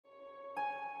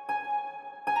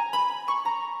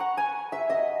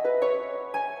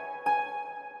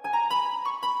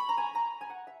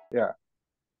Yeah,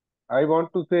 I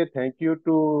want to say thank you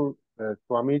to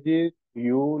Swamiji,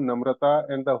 you, Namrata,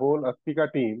 and the whole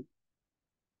Astika team.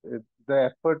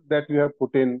 The effort that you have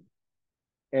put in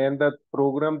and the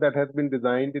program that has been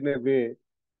designed in a way,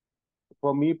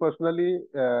 for me personally,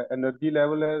 energy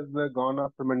level has gone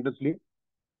up tremendously,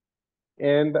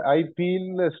 and I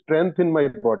feel strength in my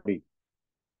body.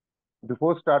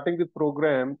 Before starting this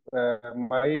program,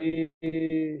 my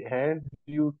hands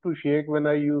used to shake when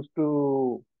I used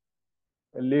to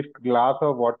lift glass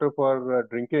of water for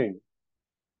drinking.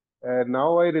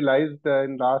 Now I realized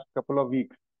in last couple of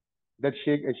weeks that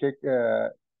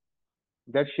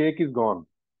that shake is gone,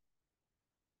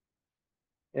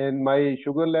 and my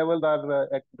sugar levels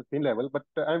are at the same level. But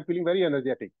I'm feeling very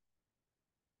energetic,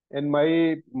 and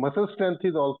my muscle strength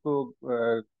is also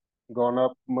gone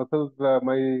up. My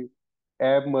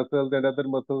ab muscles and other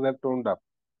muscles have toned up.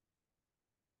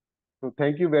 So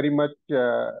thank you very much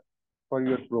for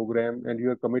your program and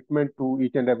your commitment to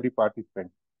each and every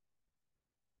participant.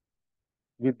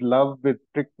 With love, with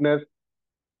strictness,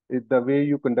 with the way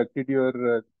you conducted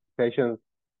your sessions,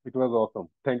 it was awesome.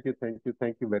 Thank you, thank you,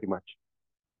 thank you very much.